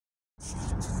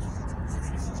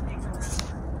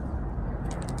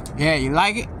Yeah, you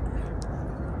like it?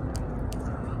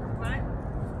 What?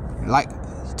 You like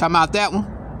talking about that one?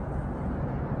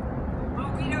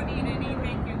 Oh, we don't need any,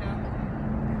 thank you, though.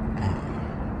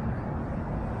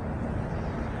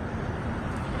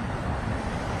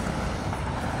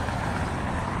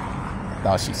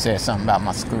 Thought she said something about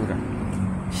my scooter.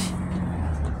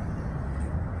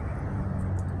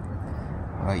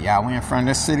 Well, y'all, we in front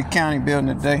of this city county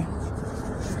building today.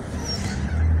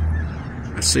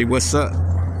 Let's see what's up.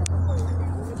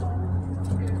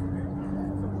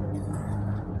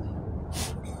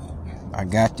 I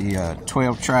got the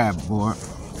 12 Tribe board.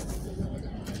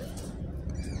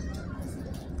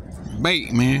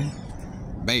 Bait, man.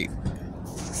 Bait.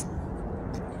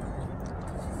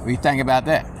 What do you think about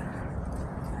that? I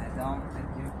don't think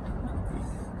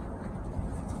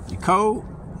You cold?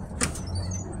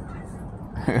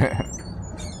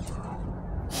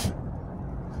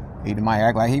 He might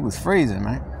act like he was freezing,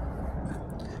 man.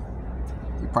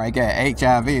 He probably got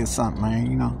HIV or something,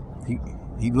 man. You know,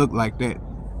 he looked like that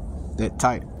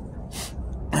type.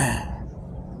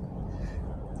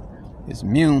 His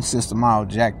immune system all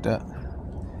jacked up.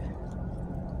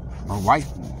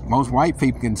 Most white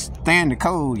people can stand the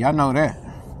cold. Y'all know that.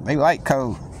 They like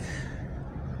cold.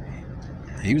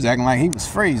 He was acting like he was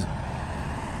freezing.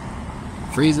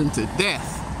 Freezing to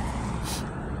death.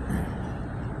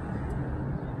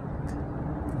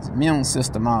 His immune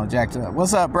system all jacked up.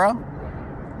 What's up, bro?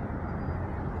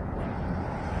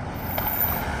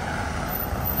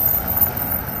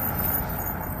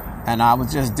 And I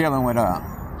was just dealing with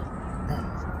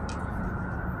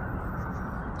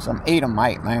some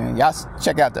Edomite, man. Y'all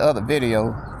check out the other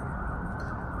video.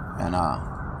 And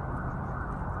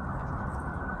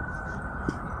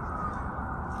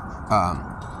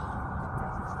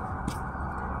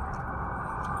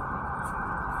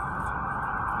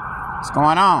what's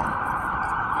going on?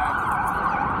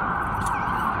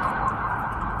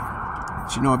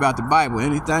 What you know about the Bible?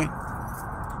 Anything?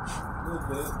 A little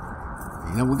bit.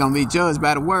 You know, we're going to be judged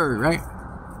by the word, right?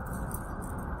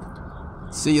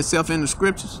 See yourself in the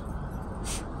scriptures.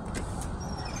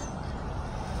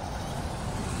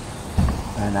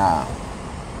 And,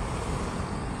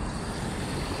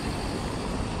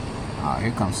 oh,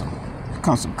 here comes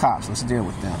some cops. Let's deal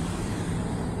with them.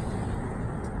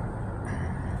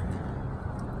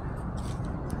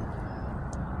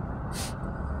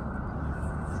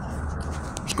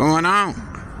 What's going on?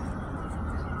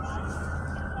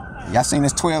 Y'all seen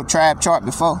this 12 Tribe chart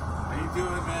before? How you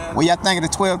doing, man? What y'all think of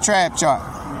the 12 Tribe chart? You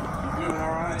doing all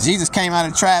right? Jesus came out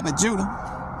of the tribe of Judah.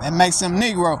 That makes him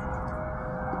Negro.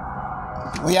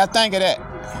 What y'all think of that?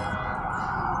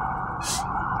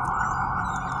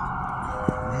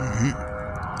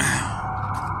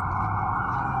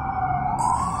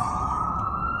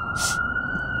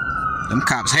 Them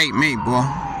cops hate me, boy.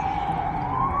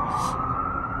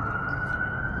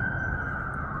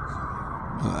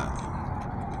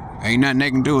 Ain't nothing they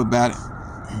can do about it.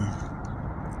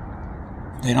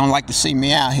 They don't like to see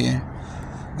me out here.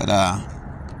 But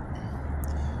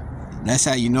that's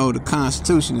how you know the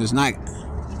Constitution is not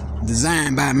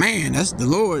designed by man. That's the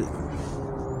Lord.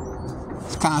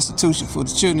 It's the Constitution for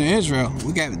the children of Israel.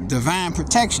 We got divine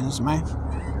protections, man.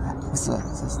 What's up?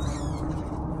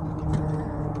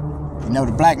 You know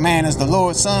the black man is the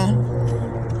Lord's son.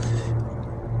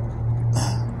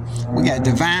 We got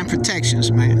divine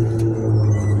protections, man.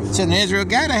 Children of Israel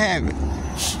gotta have it.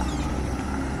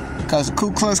 Because the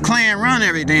Ku Klux Klan run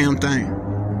every damn thing.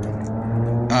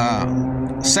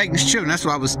 Satan's children, that's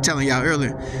what I was telling y'all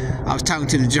earlier. I was talking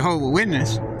to the Jehovah's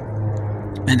Witness.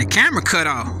 And the camera cut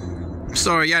off. I'm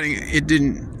sorry, y'all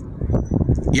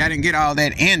didn't get all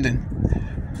that ending.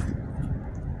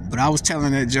 But I was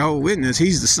telling that Jehovah's Witness,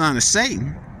 he's the son of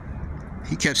Satan.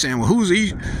 He kept saying, well, who's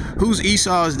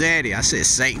Esau's daddy? I said,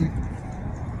 Satan.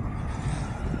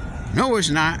 No, it's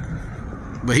not.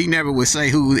 But he never would say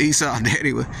who Esau's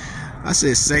daddy was. I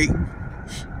said, Satan.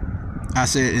 I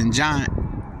said, in John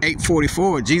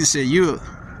 8:44, Jesus said, you're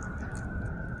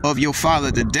of your father,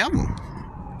 the devil.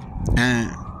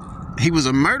 And he was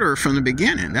a murderer from the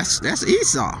beginning. That's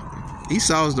Esau.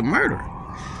 Esau's the murderer.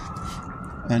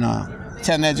 And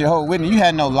telling that Jehovah's Witness, you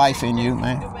had no life in you,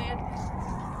 man.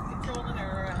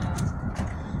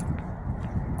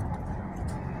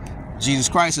 Jesus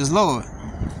Christ is Lord.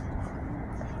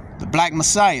 The Black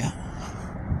Messiah.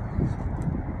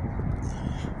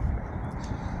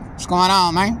 What's going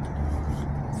on, man?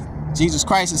 Jesus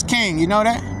Christ is King, you know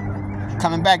that?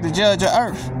 Coming back to judge the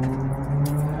earth.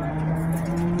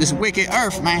 This wicked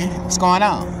earth, man. What's going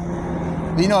on?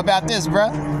 What do you know about this, bro?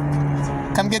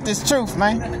 Come get this truth,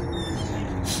 man.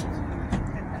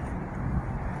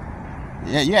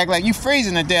 Yeah, you act like you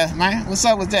freezing to death, man. What's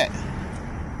up with that?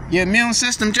 Your immune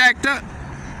system jacked up?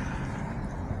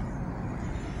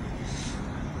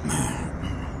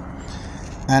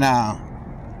 And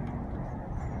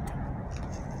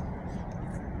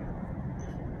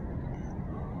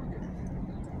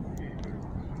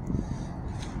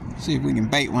see if we can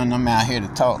bait one of them out here to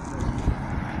talk.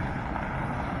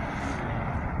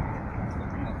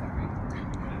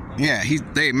 Yeah,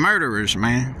 they murderers,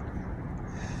 man.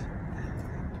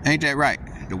 Ain't that right?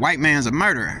 The white man's a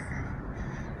murderer.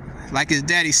 Like his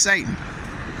daddy Satan.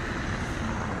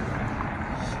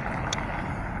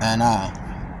 And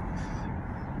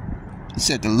he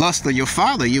said the lust of your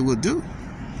father you will do.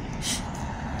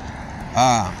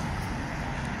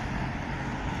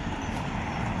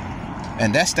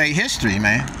 And that's their history,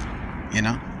 man. You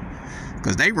know?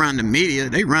 Because they run the media,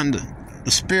 they run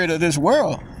the spirit of this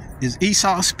world. Is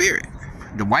Esau's spirit,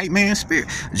 the white man's spirit.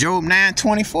 Job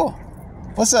 9:24.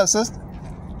 What's up, sister?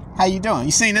 How you doing?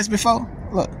 You seen this before?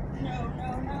 Look.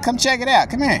 No. Come check it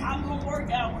out. Come here. I'm on work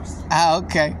hours.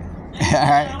 Okay. All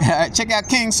right. Check out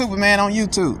King Superman on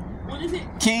YouTube. What is it?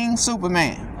 King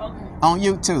Superman Okay. on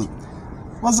YouTube.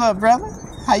 What's up, brother?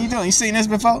 How you doing? You seen this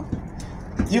before?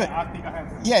 I think I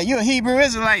have. Yeah, you a Hebrew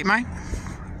Israelite, man.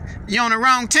 You on the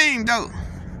wrong team, though.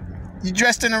 You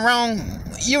dressed in the wrong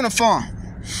uniform.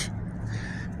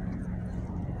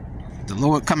 The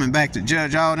Lord coming back to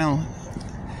judge all them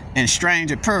in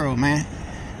strange apparel, man.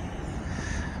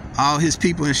 All his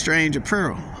people in strange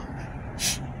apparel.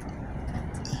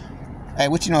 Hey,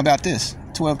 what you know about this?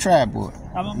 12 Tribe Board.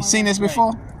 You seen this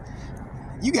before?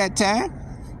 You got time?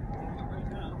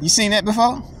 You seen that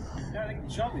before? Yeah, they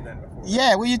showed me that before.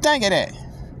 Yeah, what you think of that?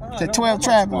 The 12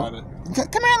 Tribe Board. Come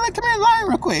here, learn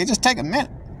real quick. It just take a minute.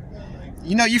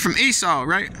 You know you from Esau,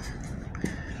 right?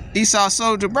 Esau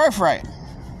sold your birthright.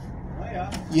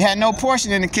 You had no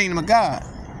portion in the kingdom of God.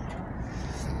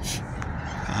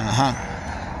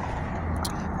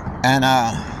 And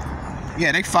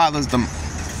yeah, they fathers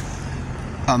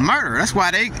a murder. That's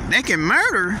why they can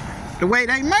murder the way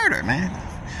they murder, man.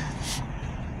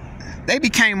 They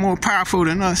became more powerful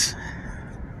than us.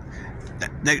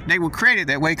 They were created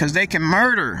that way because they can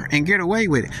murder and get away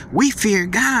with it. We fear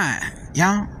God,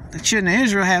 y'all. The children of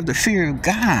Israel have the fear of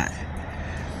God.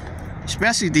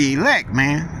 Especially the elect,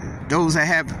 man. Those that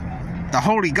have the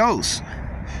Holy Ghost.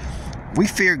 We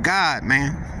fear God,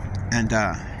 man. And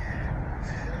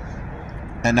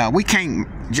we can't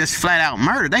just flat out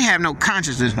murder. They have no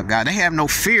consciousness of God. They have no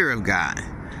fear of God.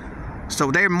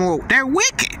 So they're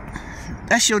wicked.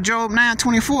 That's your Job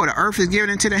 9:24. The earth is given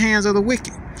into the hands of the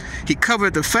wicked. He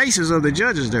covered the faces of the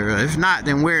judges thereof. If not,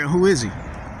 then where and who is he?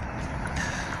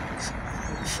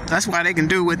 That's why they can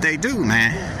do what they do,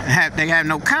 man. They have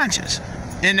no conscience.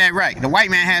 Isn't that right? The white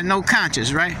man has no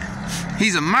conscience, right?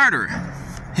 He's a murderer.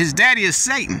 His daddy is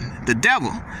Satan, the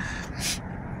devil.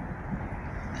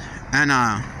 And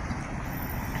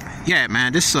yeah,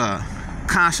 man, this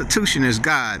Constitution is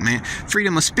God, man.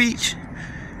 Freedom of speech.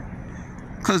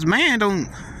 Because man don't,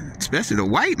 especially the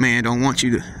white man, don't want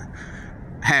you to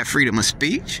have freedom of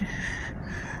speech.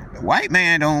 The white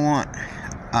man don't want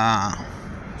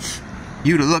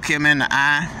you to look him in the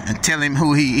eye and tell him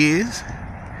who he is.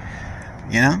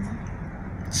 You know?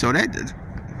 So that the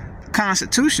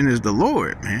Constitution is the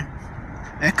Lord, man.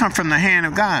 That come from the hand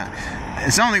of God.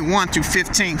 It's only 1 through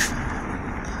 15th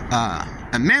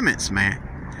amendments, man.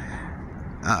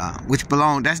 Which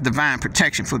that's divine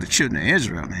protection for the children of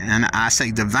Israel, man. And I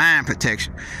say divine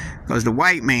protection because the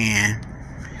white man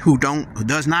who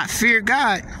does not fear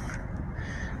God,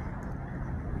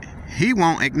 he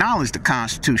won't acknowledge the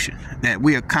Constitution, that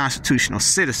we are constitutional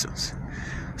citizens.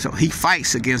 So he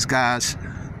fights against God's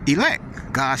elect,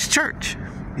 God's church.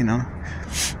 You know,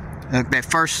 that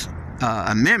first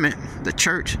amendment, the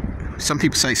church. Some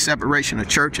people say separation of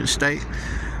church and state,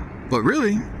 but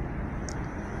really,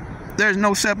 there's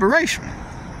no separation.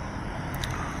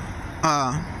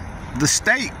 The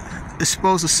state is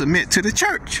supposed to submit to the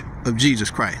church of Jesus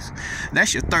Christ.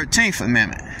 That's your 13th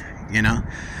amendment. You know,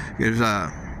 if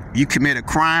you commit a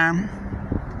crime,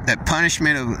 that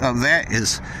punishment of that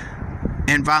is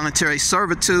involuntary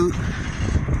servitude.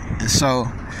 And so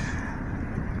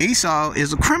Esau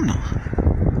is a criminal.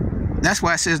 That's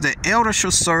why it says the elder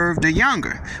shall serve the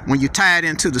younger. When you tie it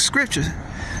into the scripture,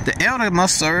 the elder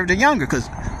must serve the younger because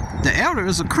the elder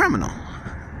is a criminal.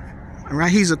 All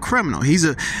right? He's a criminal. He's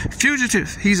a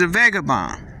fugitive. He's a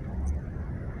vagabond.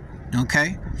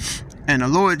 Okay? And the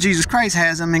Lord Jesus Christ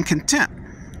has him in contempt.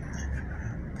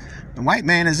 The white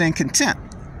man is in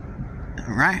contempt.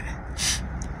 All right?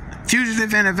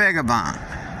 Fugitive and a vagabond.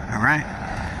 All right?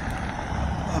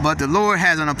 But the Lord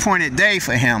has an appointed day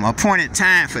for him, appointed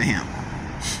time for him.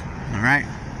 All right.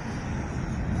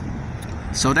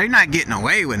 So they're not getting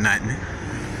away with nothing.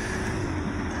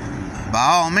 By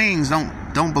all means,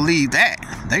 don't believe that.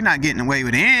 They're not getting away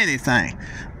with anything.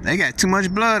 They got too much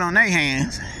blood on their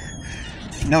hands.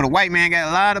 You know the white man got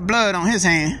a lot of blood on his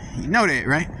hand. You know that,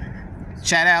 right?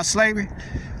 Shout out slavery.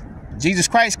 Jesus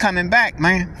Christ coming back,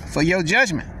 man, for your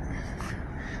judgment.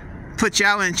 Put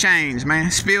y'all in chains, man.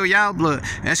 Spill y'all blood.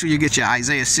 That's where you get your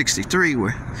Isaiah 63,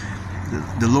 where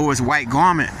the Lord's white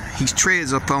garment, he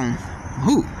treads upon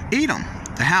who? Edom,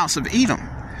 the house of Edom.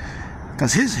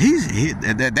 Because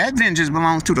that vengeance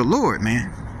belongs to the Lord,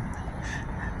 man.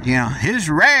 You know,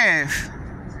 his wrath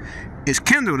is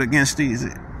kindled against these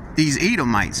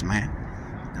Edomites, man.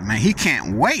 Man, he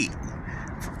can't wait,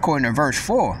 according to verse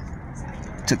 4,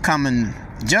 to come and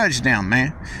judge them,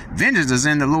 man. Vengeance is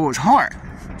in the Lord's heart.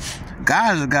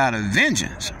 God is a God of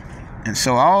vengeance. And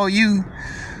so all you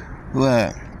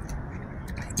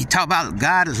talk about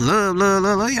God is love.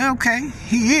 Yeah, okay,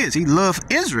 he is. He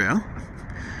loved Israel.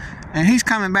 And he's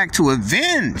coming back to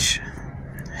avenge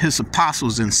his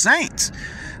apostles and saints.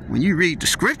 When you read the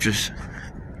scriptures,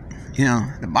 you know,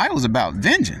 the Bible's about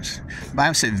vengeance. The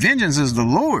Bible said vengeance is the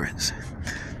Lord's,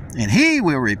 and he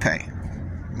will repay.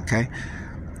 Okay?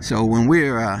 So when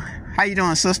we're, how you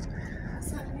doing, sister?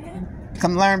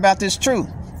 Come learn about this truth.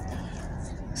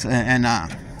 So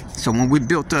when we're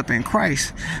built up in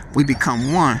Christ, we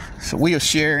become one. So we'll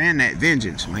share in that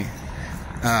vengeance, man.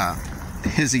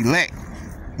 His elect.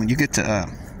 When you get to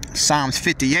Psalms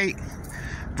 58,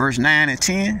 verse 9 and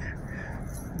 10,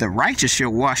 the righteous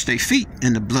shall wash their feet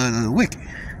in the blood of the wicked.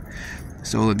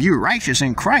 So if you're righteous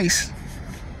in Christ,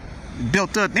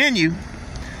 built up in you,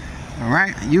 all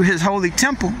right, you're his holy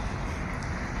temple,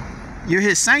 you're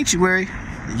his sanctuary,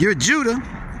 you're Judah,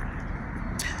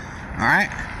 all right,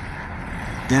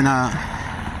 then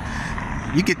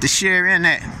you get to share in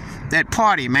that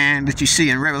party, man, that you see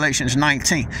in Revelations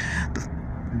 19.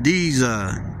 These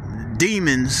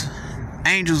demons,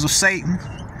 angels of Satan,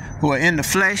 who are in the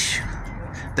flesh,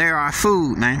 they're our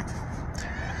food, man.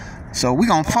 So we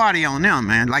gonna party on them,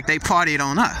 man, like they partied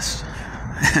on us.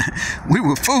 We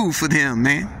were food for them,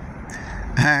 man.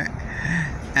 All right.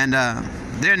 And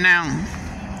they're now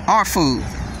our food.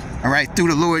 All right, through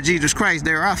the Lord Jesus Christ,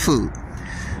 they're our food.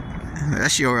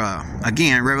 That's your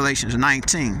again, Revelations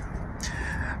 19,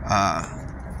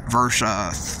 verse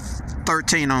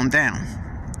 13 on down.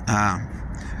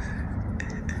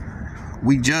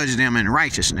 We judge them in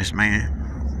righteousness,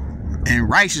 man. In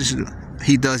righteousness,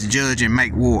 he does judge and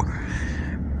make war.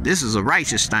 This is a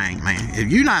righteous thing, man.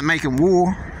 If you're not making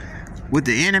war with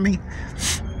the enemy,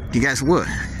 you guess what?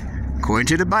 According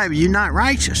to the Bible, you're not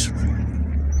righteous.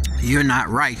 You're not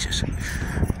righteous.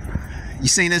 You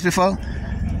seen this before?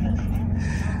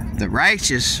 The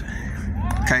righteous,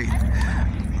 okay,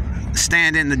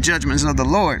 stand in the judgments of the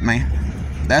Lord, man.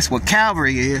 That's what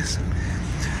Calvary is.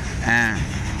 And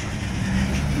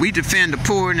we defend the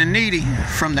poor and the needy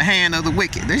from the hand of the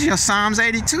wicked. This is your Psalms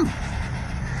 82.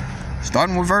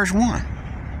 Starting with verse 1.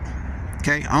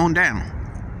 Okay, on down.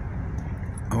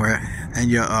 All right.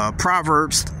 And your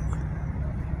Proverbs,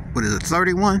 what is it,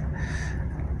 31?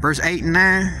 Verse 8 and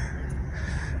 9.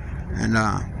 And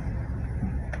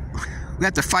we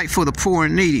have to fight for the poor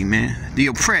and needy, man. The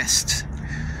oppressed.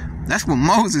 That's what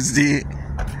Moses did.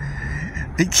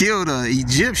 He killed an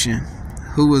Egyptian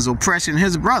who was oppressing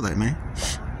his brother, man.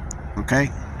 Okay?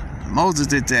 Moses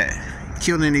did that.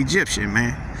 Killed an Egyptian,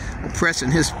 man.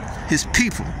 Oppressing his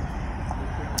people.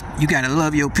 You got to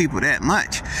love your people that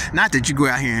much. Not that you go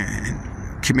out here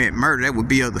and commit murder. That would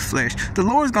be of the flesh. The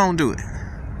Lord's going to do it.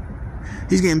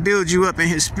 He's going to build you up in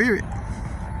his spirit.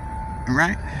 All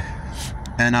right?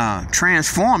 And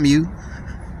transform you.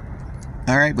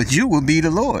 All right? But you will be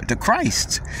the Lord, the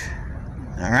Christ.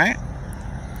 All right?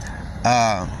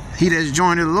 He that's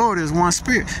joined to the Lord is one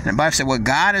spirit. And the Bible said, what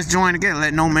God has joined together,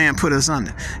 let no man put us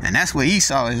under. And that's what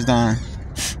Esau has done.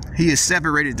 He has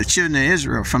separated the children of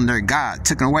Israel from their God,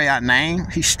 took away our name.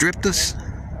 He stripped us,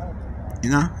 you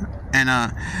know. And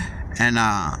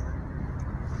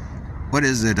what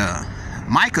is it?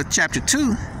 Micah chapter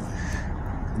 2,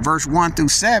 verse 1 through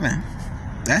 7.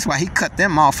 That's why he cut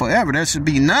them off forever. There should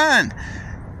be none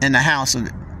in the house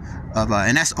of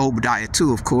and that's Obadiah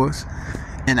 2, of course.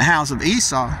 In the house of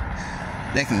Esau,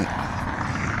 they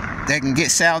can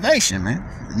get salvation, man.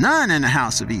 None in the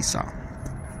house of Esau.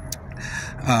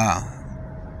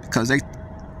 Because they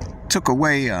took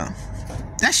away,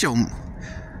 that's your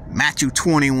Matthew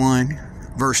 21,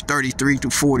 verse 33 to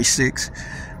 46.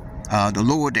 The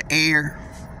Lord, the heir,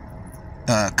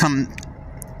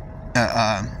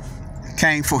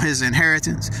 came for his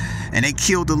inheritance, and they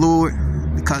killed the Lord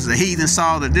because the heathen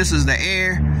saw that this is the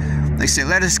heir. They said,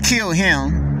 let us kill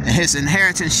him, and his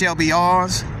inheritance shall be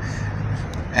ours.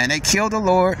 And they killed the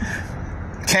Lord,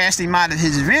 cast him out of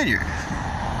his vineyard,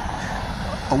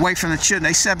 away from the children.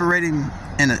 They separated him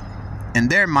in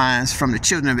their minds from the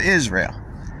children of Israel.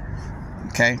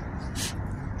 Okay?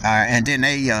 And then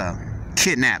they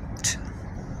kidnapped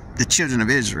the children of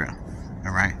Israel.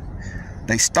 All right?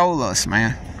 They stole us,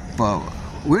 man. But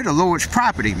we're the Lord's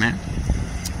property, man.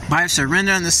 Bible said,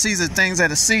 render unto Caesar things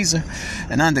that are Caesar,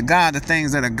 and unto God the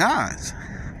things that are God's.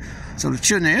 So the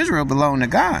children of Israel belong to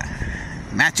God.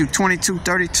 Matthew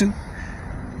 22:32.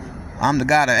 I'm the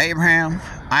God of Abraham,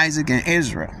 Isaac, and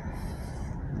Israel.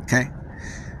 Okay?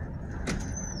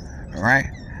 All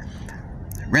right?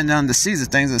 Render unto Caesar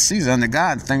things that are Caesar, unto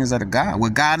God the things that are God.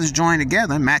 What God is joined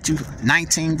together, Matthew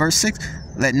 19, verse 6,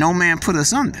 let no man put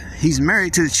us under. He's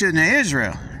married to the children of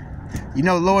Israel. You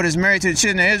know the Lord is married to the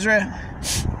children of Israel?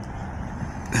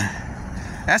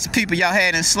 That's the people y'all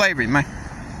had in slavery, man.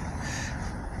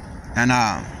 And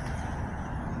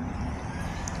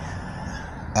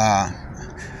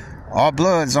all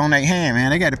blood's on their hand,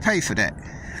 man. They got to pay for that.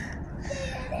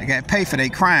 They got to pay for their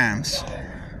crimes.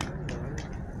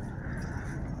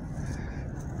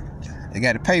 They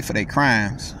got to pay for their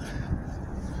crimes.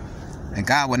 And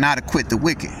God will not acquit the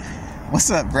wicked. What's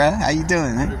up, bruh? How you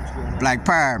doing, man? Black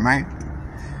Power, man.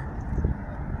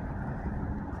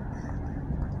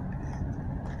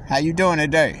 How you doing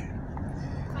today?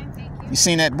 Fine, thank you. You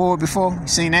seen that board before? You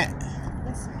seen that?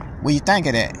 Yes, sir. What you think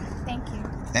of that? Thank you.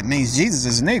 That means Jesus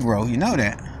is a Negro. You know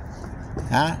that.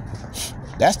 Huh?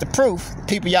 That's the proof. The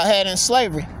people y'all had in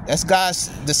slavery, that's God's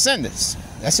descendants.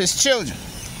 That's his children.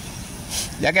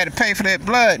 Y'all got to pay for that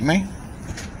blood, man.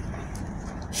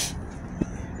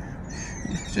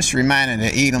 Just reminding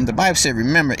to Edom. The Bible said,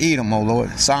 remember Edom, O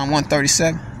Lord. Psalm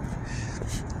 137.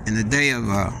 In the day of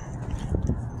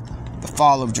the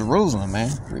fall of Jerusalem,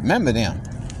 man. Remember them.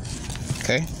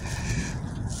 Okay?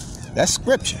 That's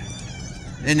scripture.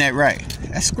 Isn't that right?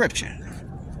 That's scripture.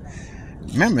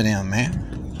 Remember them,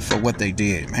 man, for what they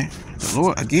did, man. The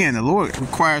Lord, again, the Lord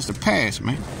requires the past,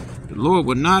 man. The Lord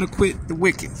will not acquit the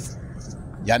wicked.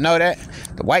 Y'all know that?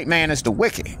 The white man is the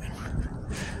wicked.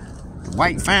 The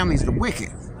white family is the wicked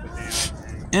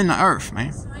in the earth,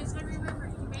 man.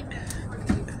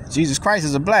 Jesus Christ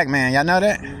is a black man. Y'all know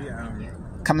that?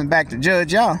 Coming back to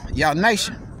judge y'all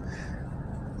nation.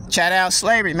 Chat out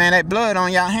slavery, man. That blood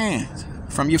on y'all hands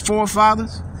from your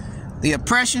forefathers, the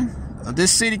oppression of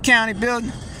this city county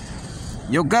building,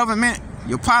 your government,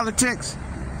 your politics.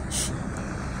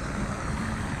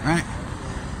 Right?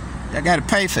 Y'all got to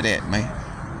pay for that, man.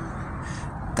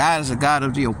 God is a God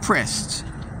of the oppressed.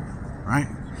 Right?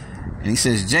 And he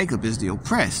says Jacob is the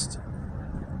oppressed.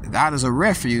 God is a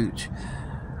refuge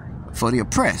for the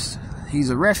oppressed. He's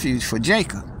a refuge for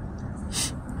Jacob.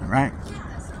 Right?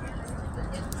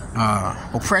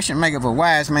 Oppression maketh a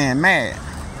wise man mad.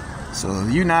 So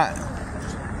if you're not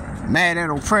mad at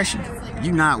oppression,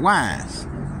 you're not wise.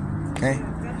 Okay?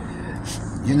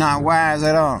 You're not wise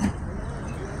at all.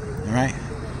 Right?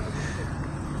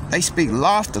 They speak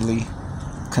loftily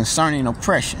concerning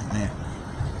oppression, man.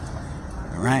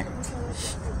 Right?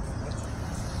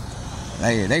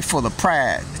 They full of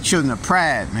pride. The children of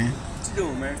pride, man. What you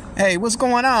doing, man? Hey, what's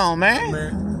going on,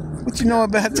 man? What you know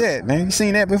about that, man? You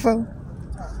seen that before?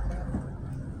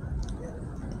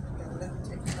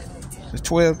 The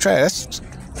 12 tribes.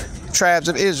 That's tribes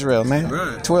of Israel, man.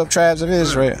 Right. 12 tribes of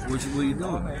Israel. What you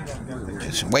doing?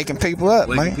 Just waking people up,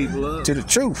 man. People up. To the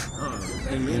truth.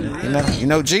 Amen. You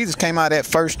know, Jesus came out of that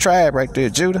first tribe right there,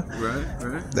 Judah.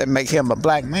 Right. That make him a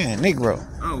black man, Negro.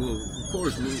 Oh, well, of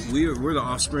course, we're the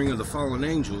offspring of the fallen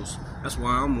angels. That's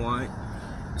why I'm white.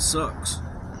 It sucks.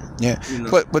 Yeah. You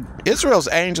know. But Israel's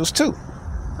angels too.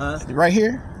 Huh? Right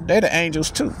here, they're the angels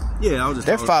too. Yeah,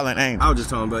 They're fallen angels. I was just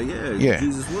talking about, yeah.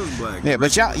 Jesus was black. Yeah,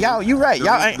 but y'all, you right.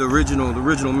 Y'all ain't the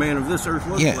original man of this earth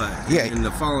was black. Yeah. And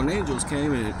the fallen angels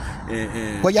came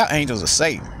and well, y'all angels are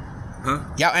Satan. Huh?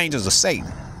 Y'all angels are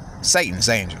Satan. Satan's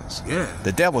angels. Yeah.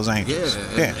 The devil's angels.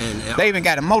 Yeah. And they even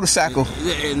got a motorcycle.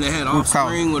 And they had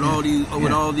offspring with all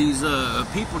these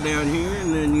people down here,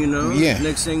 and then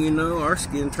next thing you know, our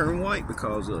skin turned white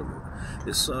because of it.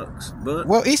 It sucks. But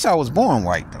well, Esau was born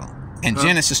white though. In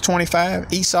Genesis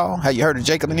 25, Esau. Have you heard of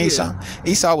Jacob and Esau?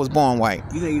 Esau was born white.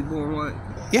 You think he was born white?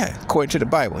 Yeah, according to the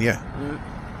Bible. Yeah.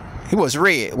 He was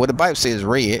red. What the Bible says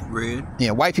red. Red.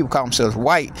 Yeah, white people call themselves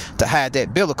white to hide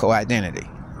that biblical identity.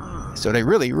 So they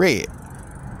really red,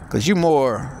 cause you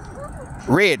more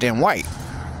red than white.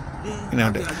 You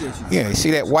know, you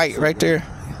see that white right there?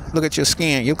 Look at your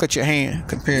skin. You look at your hand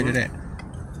compared to that.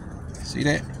 See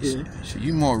that? Yeah. So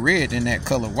you more red than that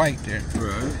color white there.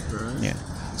 Right. Yeah.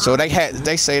 So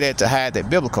they say that to hide their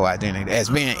biblical identity as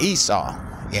being Esau.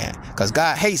 Yeah. Because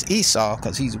God hates Esau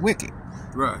because he's wicked.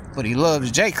 Right. But he loves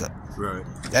Jacob. Right.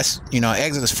 That's,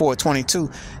 Exodus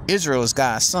 4:22. Israel is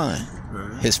God's son,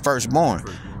 Right. his firstborn.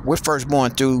 We're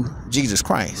firstborn through Jesus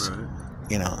Christ.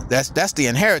 Right. That's the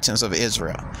inheritance of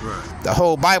Israel. Right. The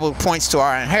whole Bible points to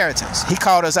our inheritance. He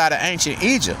called us out of ancient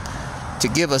Egypt to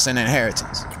give us an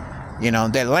inheritance.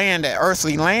 That land, that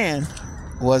earthly land,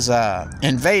 was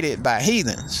invaded by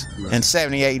heathens in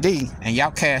 70 AD, and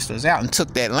y'all cast us out and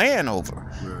took that land over.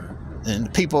 Right. And the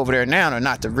people over there now are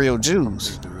not the real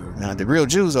Jews. The real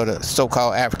Jews are the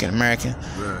so-called African American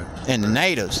and the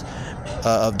natives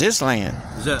of this land.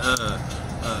 Is that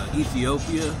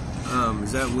Ethiopia?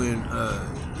 Is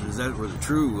that where the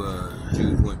true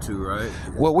Jews went to, right?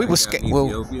 Well, we were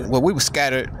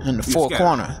scattered in the four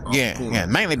corners. Yeah,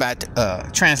 mainly by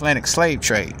transatlantic slave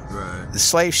trade. Right. The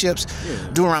slave ships. Yeah.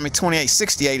 Deuteronomy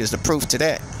 28:68 is the proof to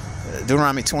that.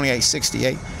 Deuteronomy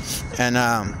 28:68, and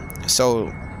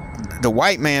so the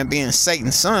white man being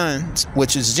Satan's son,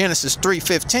 which is Genesis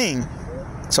 3:15.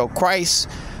 So Christ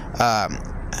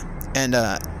and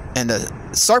the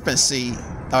serpent seed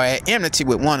are at enmity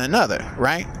with one another,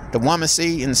 right? The woman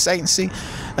seed and the Satan seed,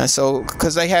 and so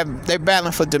because they're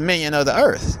battling for dominion of the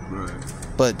earth, right.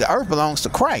 But the earth belongs to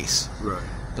Christ, right?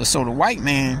 So the white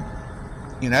man,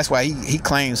 that's why he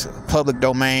claims public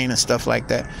domain and stuff like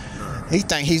that. Right. He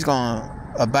think he's gonna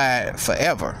abide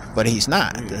forever, but he's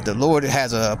not. The Lord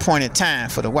has an appointed time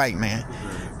for the white man,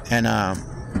 and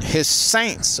his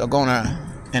saints are gonna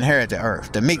inherit the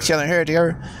earth. The meek shall inherit the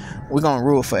earth. We're gonna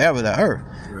rule forever the earth.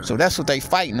 So that's what they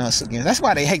fighting us against. That's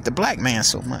why they hate the black man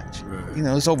so much.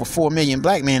 There's over 4 million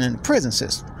black men in the prison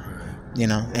system.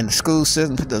 And the school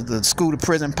system, the school to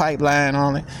prison pipeline and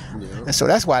all that. And so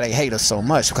that's why they hate us so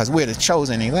much, because we're the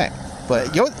chosen elect.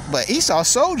 But Esau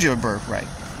sold your birthright.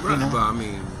 Right. But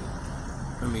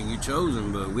I mean, you're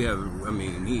chosen, but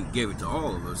he gave it to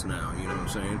all of us now, you know what I'm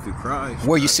saying, through Christ.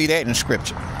 Where you see that in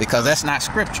Scripture? Because that's not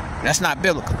Scripture. That's not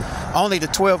biblical. Only the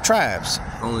 12 tribes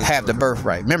have the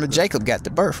birthright. Remember, Jacob got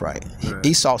the birthright. Right.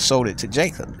 Esau sold it to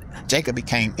Jacob. Jacob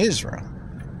became Israel.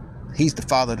 He's the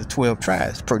father of the 12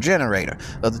 tribes, progenitor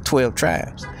of the 12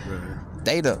 tribes.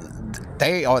 Right.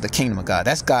 They are the kingdom of God.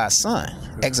 That's God's son.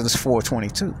 Right. Exodus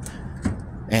 4:22.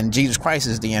 And Jesus Christ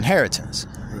is the inheritance.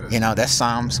 Right. That's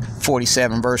Psalms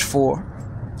 47 verse 4.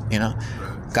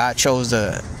 God chose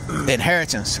the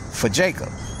inheritance for Jacob,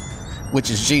 which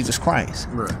is Jesus Christ.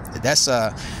 Right. That's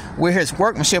we're his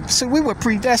workmanship. So we were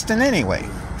predestined anyway.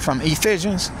 From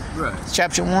Ephesians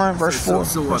chapter 1 verse 4.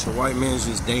 So what? The white man's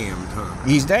just damned, huh?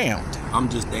 He's damned. I'm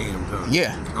just damned, huh?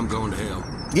 Yeah. I'm going to hell.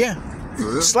 Yeah. For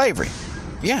real? Slavery.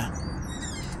 Yeah.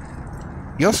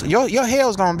 Your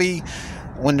hell's gonna be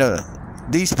when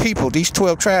these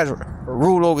 12 tribes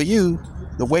rule over you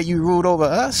the way you ruled over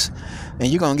us, and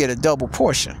you're gonna get a double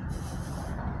portion.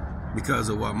 Because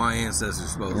of what my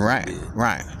ancestors supposed to do.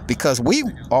 Right. Because we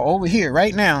are over here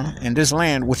right now in this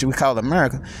land, which we call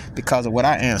America, because of what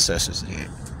our ancestors did.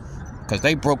 Because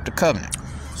they broke the covenant.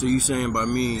 So you saying by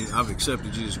me, I've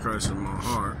accepted Jesus Christ in my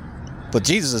heart. But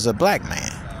Jesus is a black man.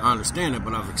 I understand that,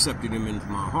 but I've accepted him into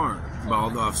my heart. But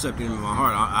although I've accepted him in my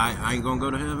heart, I ain't gonna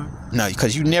go to heaven? No,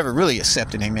 because you never really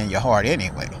accepted him in your heart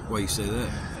anyway. Why you say that?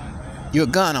 You're a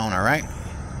gun owner, right?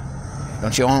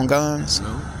 Don't you own guns?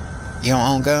 No. You don't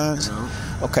own guns? No.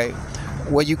 Okay.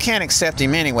 Well, you can't accept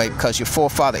him anyway because your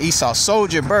forefather Esau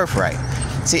sold your birthright.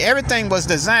 See, everything was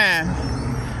designed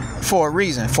for a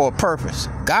reason, for a purpose.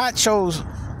 God chose,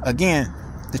 again,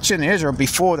 the children of Israel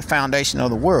before the foundation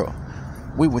of the world.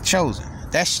 We were chosen.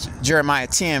 That's Jeremiah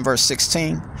 10, verse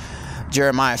 16.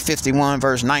 Jeremiah 51,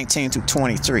 verse 19 to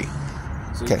 23.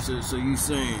 Okay. So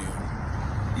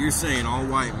you're saying all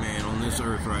white man on this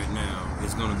earth right now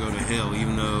is going to go to hell,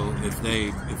 even though if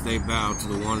they bow to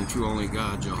the one and true only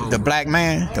God, Jehovah. The black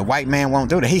man, the white man won't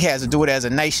do that. He has to do it as a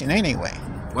nation anyway.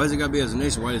 Why does it got to be as a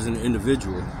nation? Why is it an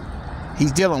individual?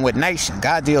 He's dealing with nations.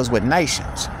 God deals with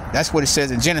nations. That's what it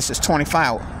says in Genesis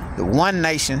 25. The one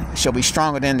nation shall be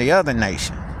stronger than the other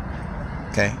nation.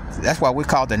 Okay? That's why we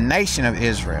call the nation of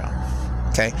Israel.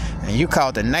 Okay? And you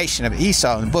call the nation of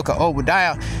Esau. In the book of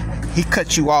Obadiah, he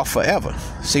cut you off forever.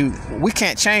 See, we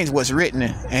can't change what's written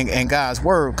in God's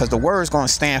word because the word is going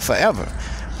to stand forever.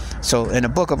 So in the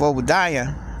book of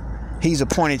Obadiah, he's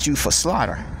appointed you for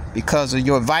slaughter because of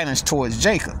your violence towards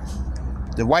Jacob.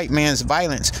 The white man's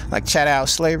violence, like chattel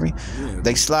slavery,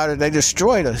 they slaughtered, they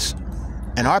destroyed us.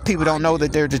 And our people don't know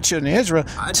that they're the children of Israel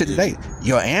today.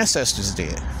 Your ancestors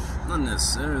did. Not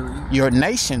necessarily. Your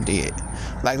nation did.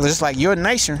 Just like your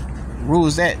nation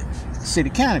rules that city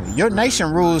county. Your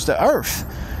nation rules the earth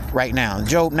right now.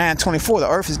 Job 9:24. The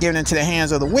earth is given into the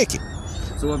hands of the wicked.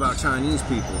 So what about Chinese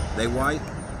people? They white?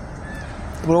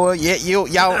 Well, yeah,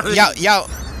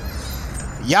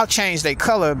 y'all changed their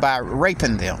color by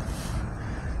raping them,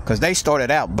 because they started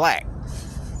out black.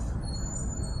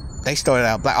 They started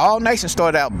out black. All nations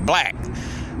started out black,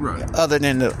 Right. other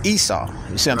than the Esau.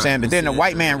 You see what I'm Right. saying? But then the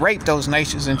white man raped those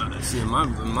nations, and See, my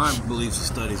beliefs and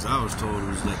studies I was told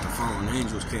was that the fallen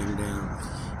angels came down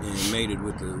and mated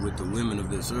with the women of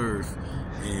this earth,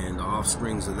 and the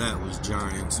offsprings of that was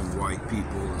giants and white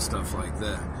people and stuff like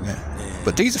that. yeah. And,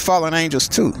 But these are fallen angels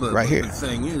too, but right here. The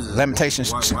thing is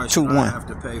Lamentations why 2:1. should I have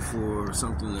to pay for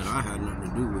something that I had nothing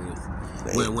to do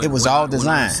with? It was all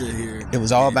designed. It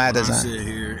was all by I design. sit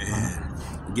here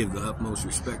and give the utmost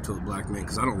respect to a black man,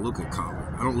 because I don't look at color.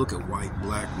 I don't look at white,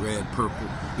 black, red, purple.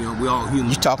 You know, we all human.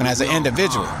 You're talking as an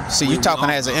individual. See, you're talking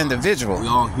as an individual. We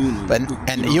all human. But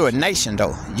and you're a nation,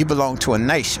 though. You belong to a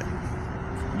nation.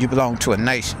 You belong to a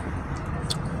nation.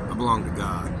 I belong to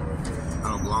God. I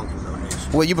don't belong to no nation.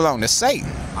 Well, you belong to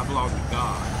Satan. I belong to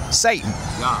God. Satan.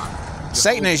 God.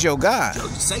 Satan is your God.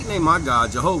 Satan ain't my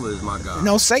God. Jehovah is my God.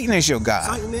 No, Satan is your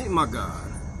God. Satan ain't my God.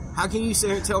 How can you sit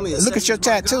here and tell me that Look at your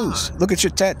Satan's my tattoos. God? Look at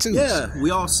your tattoos. Yeah, we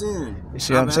all sin. You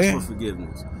see what I'm I've saying? asked for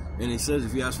forgiveness, and it says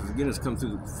if you ask for forgiveness, come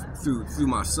through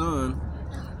my son.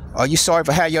 Are you sorry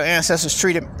for how your ancestors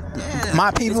treated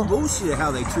my people? It's bullshit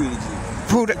how they treated you.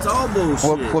 Prove It's it. all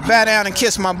bullshit. Well, bow down and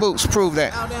kiss my boots. Prove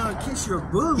that. Bow down and kiss your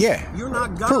boots. Yeah. You're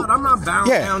not God. Prove. I'm not bowing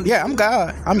Yeah, down to yeah, you. I'm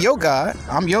God. I'm your God.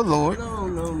 I'm your Lord. No.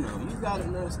 You got it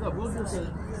messed up. We'll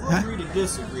agree to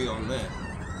disagree on that.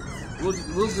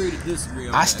 We'll agree to disagree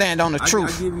on that. I stand on the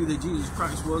truth. I give you that Jesus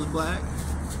Christ was black,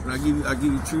 and I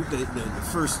give you truth that the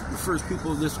first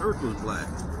people of this earth was black.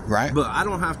 Right. But I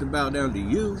don't have to bow down to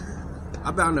you. I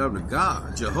bow down to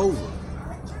God, Jehovah.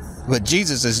 But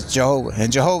Jesus is Jehovah,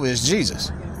 and Jehovah is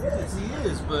Jesus. Yes, he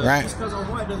is. But Right. just because I'm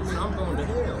white doesn't mean I'm going to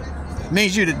hell. It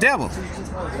means you the devil.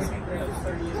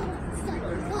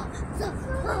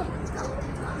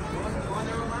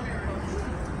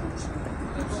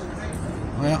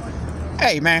 Well,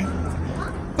 hey man,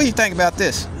 what do you think about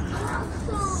this?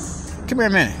 Come here a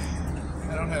minute.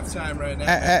 I don't have time right now.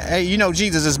 Hey, you know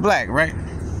Jesus is black, right?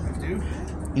 Dude,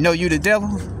 You know you the devil?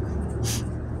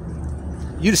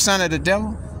 You the son of the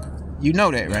devil? You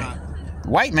know that, right?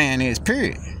 White man is,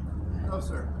 period. no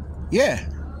sir. Yeah.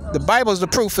 The Bible's the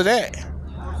proof of that.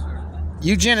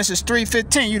 You Genesis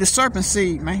 3:15, you the serpent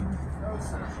seed, man.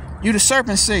 You the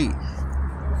serpent seed.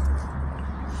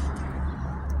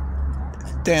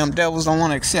 Damn devils don't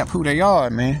want to accept who they are,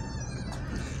 man.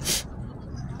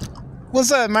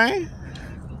 What's up, man?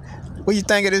 What you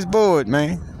think of this board,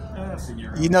 man?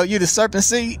 You know you the serpent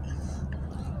seed?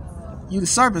 You the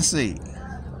serpent seed.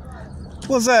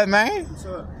 What's up, man? What's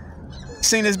up?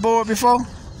 Seen this board before?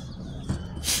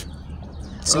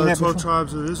 Seen that 12 before?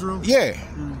 tribes of Israel? Yeah.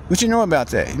 What you know about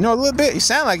that? You know a little bit. You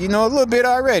sound like you know a little bit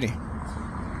already.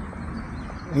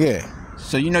 Yeah.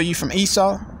 So you know you from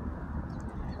Esau?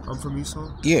 I'm from Esau.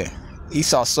 Yeah.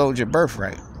 Esau sold your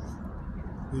birthright.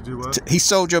 You do what? He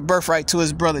sold your birthright to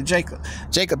his brother Jacob.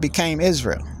 Jacob became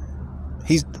Israel.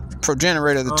 He's the progenitor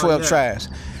of the 12 yeah. tribes.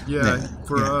 Yeah,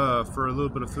 for yeah. for a little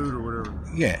bit of food or whatever.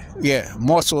 Yeah. Yeah.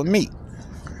 Morsel of meat.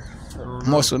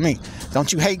 Morsel of meat.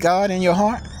 Don't you hate God in your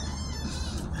heart?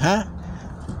 Huh?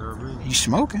 Not me. You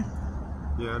smoking?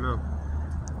 Yeah, I know.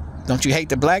 Don't you hate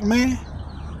the black man?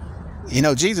 You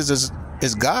know Jesus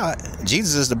is God.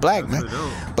 Jesus is the black man. Actually,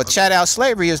 no. But shout out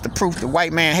slavery is the proof the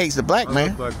white man hates the black I man.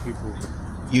 love black people.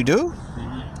 You do?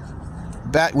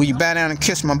 Will you bow down and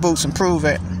kiss my boots and prove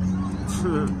it?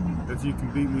 If you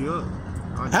can beat me up,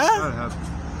 I Huh? gotta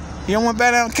have. You don't want to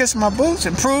bow down and kiss my boots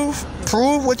and prove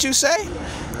what you say?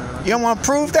 You don't want to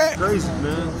prove that? Crazy,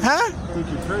 man. Huh? I think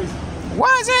you're crazy.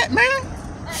 Why is that, man?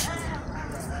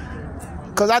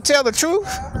 Because I tell the truth.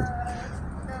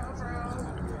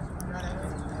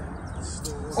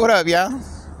 What up, y'all?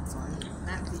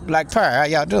 Black Power, how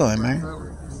y'all doing, man?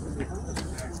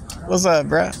 What's up,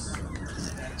 bro?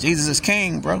 Jesus is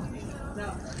king, bro.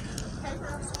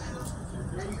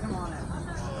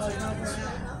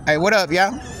 Hey, what up,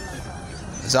 y'all?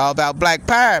 It's all about black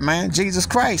power, man. Jesus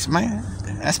Christ, man.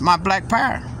 That's my black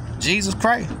power. Jesus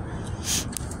Christ.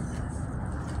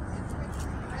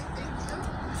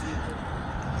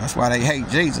 That's why they hate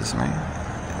Jesus,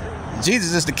 man.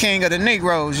 Jesus is the king of the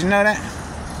Negroes, you know that?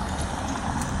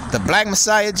 The black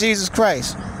Messiah, Jesus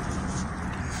Christ.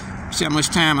 See how much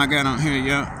time I got on here,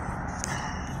 y'all.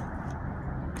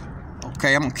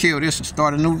 Okay, I'm gonna kill this and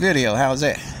start a new video. How's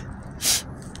that?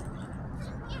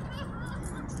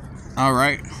 All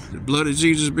right. The blood of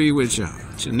Jesus be with y'all.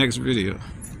 It's your next video.